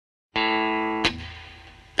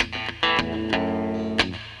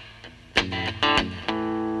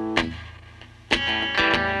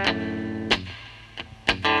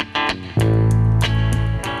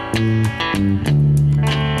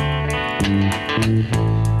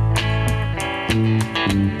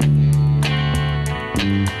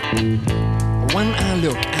When I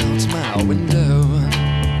look out my window,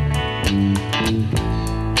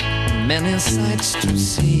 many sights to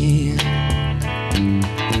see.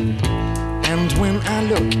 And when I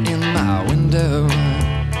look in my window,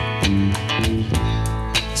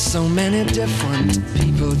 so many different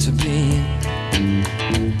people to be,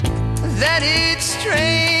 that it's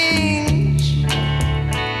strange,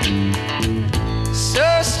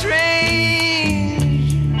 so strange.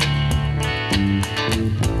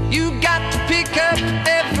 You got to pick up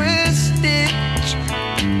every stitch.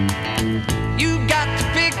 You got to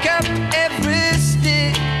pick up every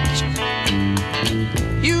stitch.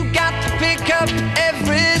 You got to pick up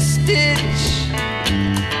every stitch.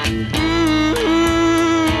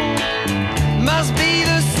 Must be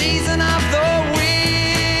the season of the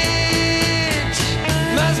witch.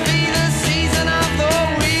 Must be the season of the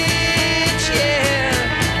witch,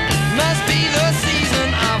 yeah. Must be the season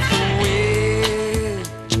of the witch.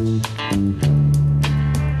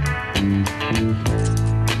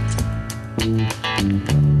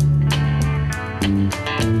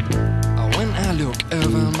 When I look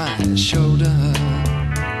over my shoulder,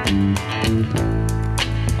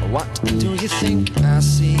 what do you think I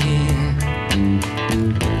see?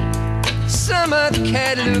 Summer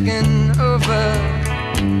cat looking over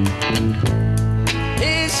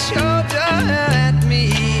his shoulder.